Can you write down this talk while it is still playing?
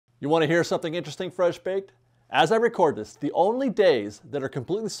You want to hear something interesting, Fresh Baked? As I record this, the only days that are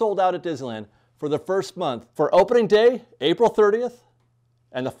completely sold out at Disneyland for the first month for opening day, April 30th,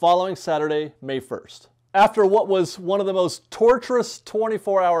 and the following Saturday, May 1st. After what was one of the most torturous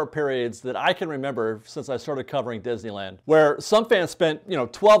 24-hour periods that I can remember since I started covering Disneyland, where some fans spent,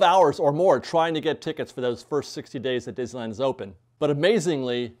 12 hours or more trying to get tickets for those first 60 days that Disneyland is open. But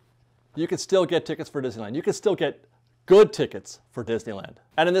amazingly, you can still get tickets for Disneyland. You can still get good tickets for Disneyland.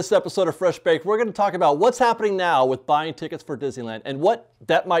 And in this episode of Fresh Baked, we're going to talk about what's happening now with buying tickets for Disneyland and what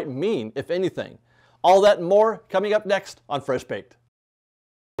that might mean, if anything. All that and more coming up next on Fresh Baked.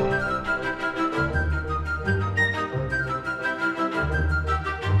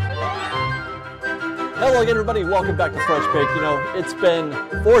 Hello again, everybody. Welcome back to Fresh Baked. It's been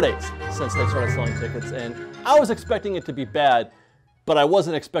 4 days since they started selling tickets, and I was expecting it to be bad, but I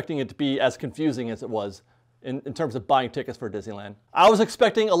wasn't expecting it to be as confusing as it was in terms of buying tickets for Disneyland. I was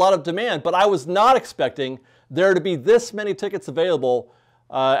expecting a lot of demand, but I was not expecting there to be this many tickets available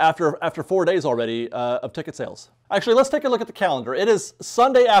after 4 days already of ticket sales. Actually, let's take a look at the calendar. It is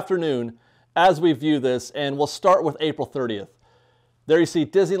Sunday afternoon as we view this, and we'll start with April 30th. There you see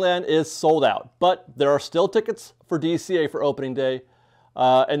Disneyland is sold out, but there are still tickets for DCA for opening day,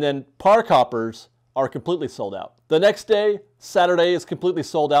 and then park hoppers are completely sold out. The next day, Saturday, is completely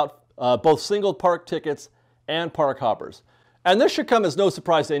sold out, both single park tickets and park hoppers. And this should come as no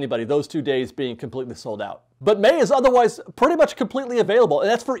surprise to anybody, those 2 days being completely sold out. But May is otherwise pretty much completely available, and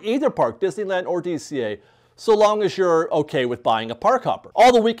that's for either park, Disneyland or DCA, so long as you're okay with buying a park hopper.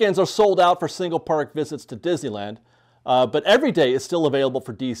 All the weekends are sold out for single park visits to Disneyland, but every day is still available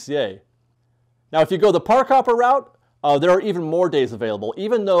for DCA. Now, if you go the park hopper route, there are even more days available,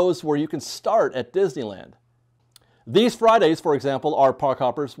 even those where you can start at Disneyland. These Fridays, for example, are park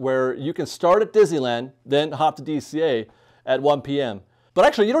hoppers where you can start at Disneyland, then hop to DCA at 1 p.m. But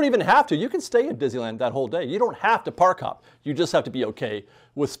actually, you don't even have to. You can stay at Disneyland that whole day. You don't have to park hop. You just have to be okay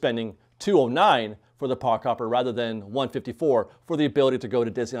with spending $209 for the park hopper rather than $154 for the ability to go to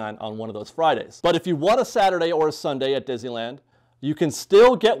Disneyland on one of those Fridays. But if you want a Saturday or a Sunday at Disneyland, you can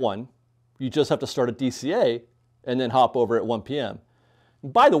still get one. You just have to start at DCA and then hop over at 1 p.m.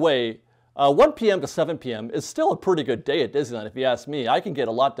 By the way, 1 p.m. to 7 p.m. is still a pretty good day at Disneyland, if you ask me. I can get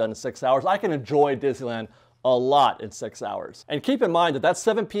a lot done in 6 hours. I can enjoy Disneyland a lot in 6 hours. And keep in mind that that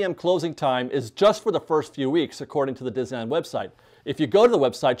 7 p.m. closing time is just for the first few weeks, according to the Disneyland website. If you go to the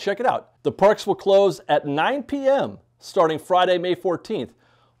website, check it out. The parks will close at 9 p.m. starting Friday, May 14th.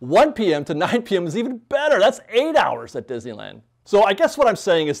 1 p.m. to 9 p.m. is even better. That's 8 hours at Disneyland. So I guess what I'm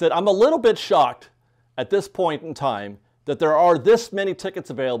saying is that I'm a little bit shocked at this point in time that there are this many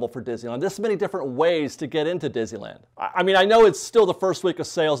tickets available for Disneyland, this many different ways to get into Disneyland. I mean, I know it's still the first week of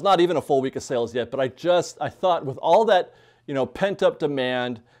sales, not even a full week of sales yet, but I thought with all that, pent-up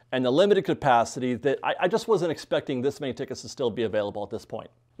demand and the limited capacity that I just wasn't expecting this many tickets to still be available at this point.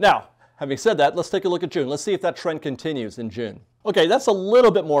 Now, having said that, let's take a look at June. Let's see if that trend continues in June. Okay, that's a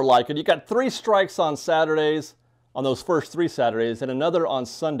little bit more like it. You got 3 strikes on Saturdays, on those first 3 Saturdays, and another on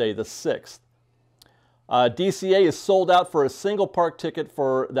Sunday, the 6th. DCA is sold out for a single park ticket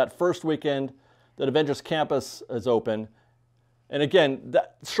for that first weekend that Avengers Campus is open. And again,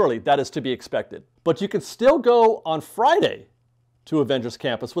 surely that is to be expected. But you can still go on Friday to Avengers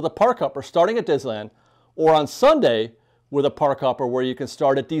Campus with a park hopper starting at Disneyland, or on Sunday with a park hopper where you can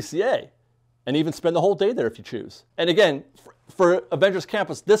start at DCA and even spend the whole day there if you choose. And again, for Avengers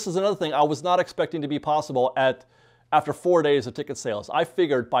Campus, this is another thing I was not expecting to be possible after 4 days of ticket sales. I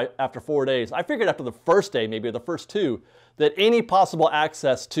figured after 4 days, I figured after the first day, maybe the first 2, that any possible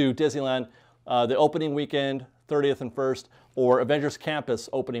access to Disneyland, the opening weekend, 30th and 1st, or Avengers Campus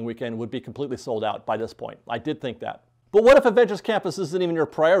opening weekend would be completely sold out by this point. I did think that. But what if Avengers Campus isn't even your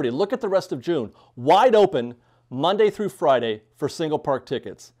priority? Look at the rest of June. Wide open Monday through Friday for single park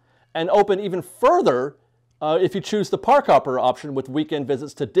tickets. And open even further if you choose the park hopper option with weekend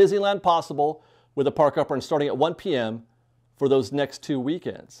visits to Disneyland possible, with a park hopper and starting at 1 p.m. for those next 2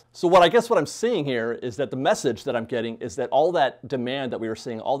 weekends. So what I'm seeing here is that the message that I'm getting is that all that demand that we were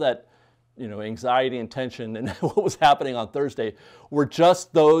seeing, all that anxiety and tension and what was happening on Thursday were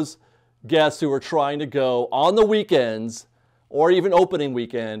just those guests who were trying to go on the weekends or even opening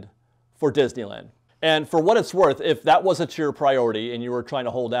weekend for Disneyland. And for what it's worth, if that wasn't your priority and you were trying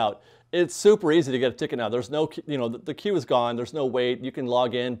to hold out, it's super easy to get a ticket now. There's no, the queue is gone. There's no wait. You can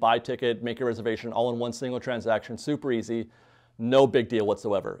log in, buy a ticket, make a reservation all in one single transaction. Super easy. No big deal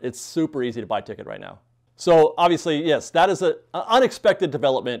whatsoever. It's super easy to buy a ticket right now. So obviously, yes, that is an unexpected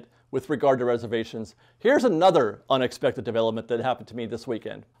development with regard to reservations, here's another unexpected development that happened to me this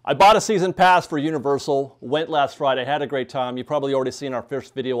weekend. I bought a season pass for Universal, went last Friday, had a great time. You've probably already seen our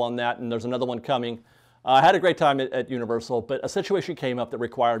first video on that, and there's another one coming. I had a great time at Universal, but a situation came up that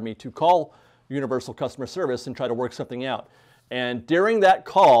required me to call Universal customer service and try to work something out. And during that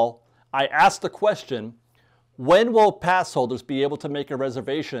call, I asked the question, when will pass holders be able to make a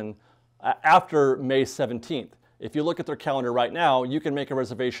reservation after May 17th? If you look at their calendar right now, you can make a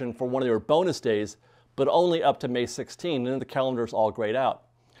reservation for one of your bonus days, but only up to May 16th, and then the calendar's all grayed out.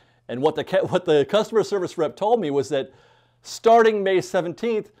 And what the customer service rep told me was that starting May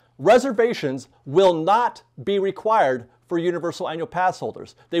 17th, reservations will not be required for Universal annual pass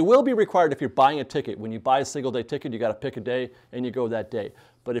holders. They will be required if you're buying a ticket. When you buy a single day ticket, you got to pick a day and you go that day.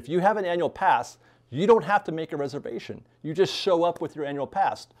 But if you have an annual pass, you don't have to make a reservation. You just show up with your annual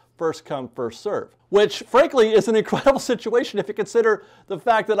pass. First come, first serve. Which, frankly, is an incredible situation if you consider the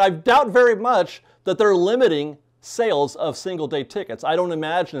fact that I doubt very much that they're limiting sales of single-day tickets. I don't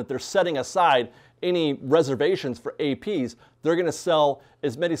imagine that they're setting aside any reservations for APs. They're going to sell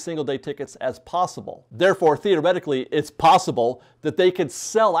as many single-day tickets as possible. Therefore, theoretically, it's possible that they could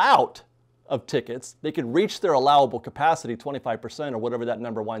sell out of tickets. They could reach their allowable capacity, 25% or whatever that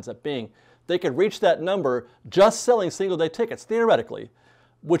number winds up being. They could reach that number just selling single-day tickets, theoretically,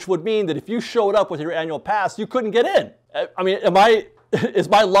 which would mean that if you showed up with your annual pass, you couldn't get in. I mean, is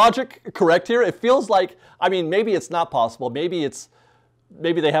my logic correct here? It feels like, I mean, maybe it's not possible. Maybe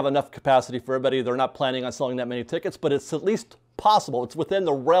they have enough capacity for everybody. They're not planning on selling that many tickets, but it's at least possible. It's within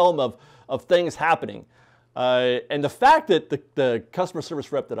the realm of things happening. And the fact that the customer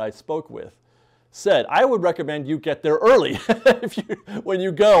service rep that I spoke with said, I would recommend you get there early when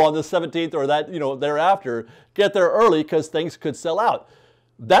you go on the 17th or that, thereafter, get there early because things could sell out.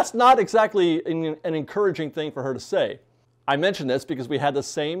 That's not exactly an encouraging thing for her to say. I mention this because we had the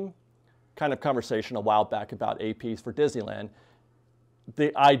same kind of conversation a while back about APs for Disneyland.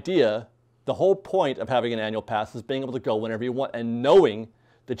 The idea, the whole point of having an annual pass is being able to go whenever you want and knowing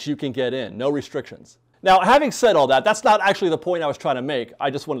that you can get in, no restrictions. Now, having said all that, that's not actually the point I was trying to make.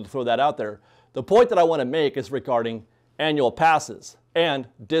 I just wanted to throw that out there. The point that I want to make is regarding annual passes and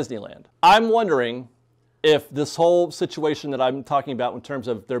Disneyland. I'm wondering if this whole situation that I'm talking about in terms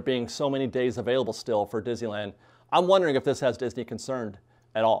of there being so many days available still for Disneyland, I'm wondering if this has Disney concerned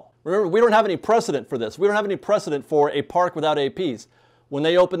at all. Remember, we don't have any precedent for this. We don't have any precedent for a park without APs. When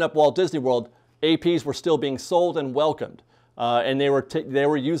they opened up Walt Disney World, APs were still being sold and welcomed, and they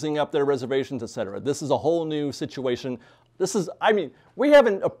were using up their reservations, etc. This is a whole new situation. We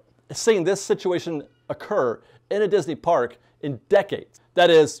haven't seen this situation occur in a Disney park in decades. That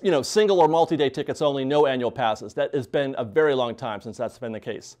is, single or multi-day tickets only, no annual passes. That has been a very long time since that's been the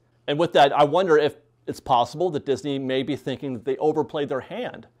case. And with that, I wonder if it's possible that Disney may be thinking that they overplayed their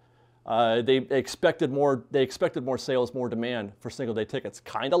hand. They expected more sales, more demand for single-day tickets.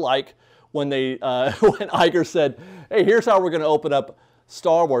 Kind of like when when Iger said, "Hey, here's how we're going to open up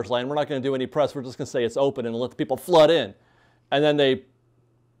Star Wars Land. We're not going to do any press. We're just going to say it's open and let the people flood in," and then they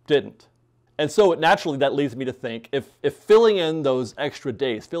didn't. And so naturally, that leads me to think if filling in those extra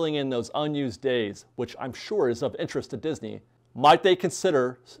days, filling in those unused days, which I'm sure is of interest to Disney, might they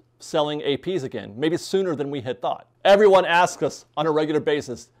consider selling APs again, maybe sooner than we had thought? Everyone asks us on a regular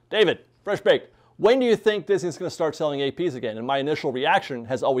basis, David, FreshBaked, when do you think Disney's going to start selling APs again? And my initial reaction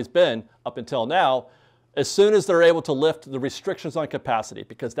has always been, up until now, as soon as they're able to lift the restrictions on capacity,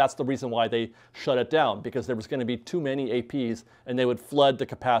 because that's the reason why they shut it down, because there was going to be too many APs and they would flood the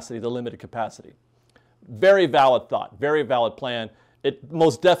capacity, the limited capacity. Very valid thought, very valid plan. It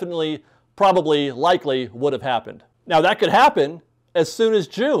most definitely, probably, likely would have happened. Now that could happen as soon as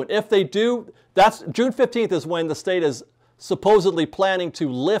June. If they do, June 15th is when the state is supposedly planning to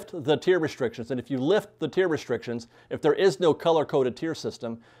lift the tier restrictions. And if you lift the tier restrictions, if there is no color-coded tier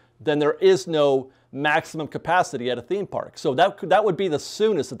system, then there is no maximum capacity at a theme park. So that would be the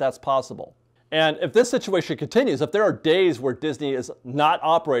soonest that that's possible. And if this situation continues, if there are days where Disney is not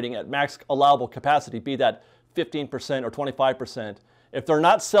operating at max allowable capacity, be that 15% or 25%, if they're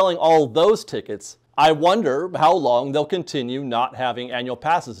not selling all those tickets, I wonder how long they'll continue not having annual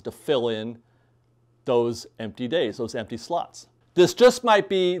passes to fill in those empty days, those empty slots. This just might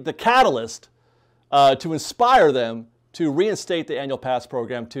be the catalyst to inspire them to reinstate the annual pass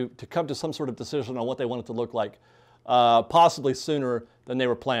program, to come to some sort of decision on what they want it to look like, possibly sooner than they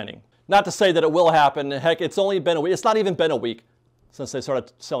were planning. Not to say that it will happen. Heck, it's only been a week. It's not even been a week since they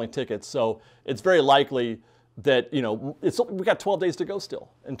started selling tickets. So it's very likely that, we got 12 days to go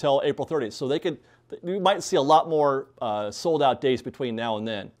still until April 30th. So we might see a lot more sold out days between now and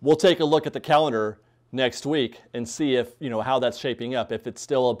then. We'll take a look at the calendar next week and see if, how that's shaping up. If it's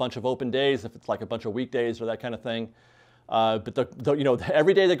still a bunch of open days, if it's like a bunch of weekdays or that kind of thing. But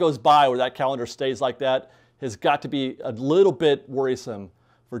every day that goes by where that calendar stays like that has got to be a little bit worrisome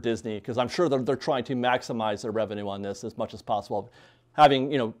for Disney, because I'm sure they're trying to maximize their revenue on this as much as possible,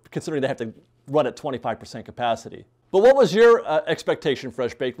 considering they have to run at 25% capacity. But what was your expectation,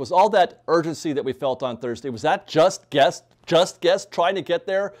 FreshBaked? Was all that urgency that we felt on Thursday, was that just guess trying to get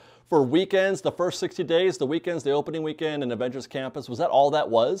there for weekends, the first 60 days, the weekends, the opening weekend, and Avengers Campus? Was that all that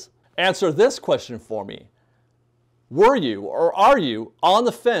was? Answer this question for me. Were you or are you on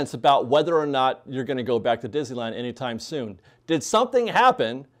the fence about whether or not you're going to go back to Disneyland anytime soon? Did something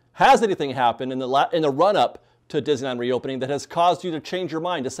happen? Has anything happened in the run-up to Disneyland reopening that has caused you to change your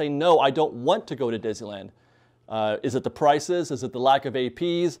mind, to say, no, I don't want to go to Disneyland? Is it the prices? Is it the lack of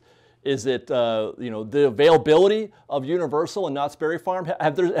APs? Is it the availability of Universal and Knott's Berry Farm?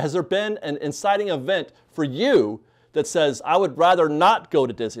 Has there been an inciting event for you that says, I would rather not go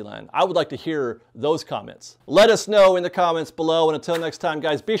to Disneyland? I would like to hear those comments. Let us know in the comments below. And until next time,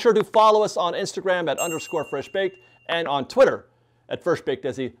 guys, be sure to follow us on Instagram at _FreshBaked and on Twitter at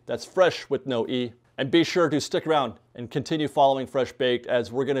FreshBakedDesi. That's fresh with no E. And be sure to stick around and continue following FreshBaked,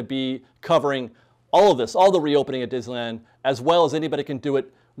 as we're going to be covering all of this, all the reopening at Disneyland, as well as anybody can do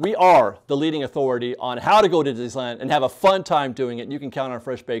it. We are the leading authority on how to go to Disneyland and have a fun time doing it. You can count on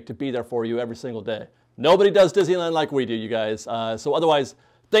FreshBaked to be there for you every single day. Nobody does Disneyland like we do, you guys. So otherwise,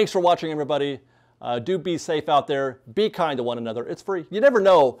 thanks for watching, everybody. Do be safe out there. Be kind to one another. It's free. You never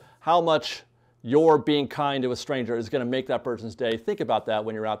know how much your being kind to a stranger is going to make that person's day. Think about that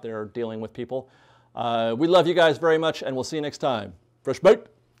when you're out there dealing with people. We love you guys very much, and we'll see you next time. FreshBaked.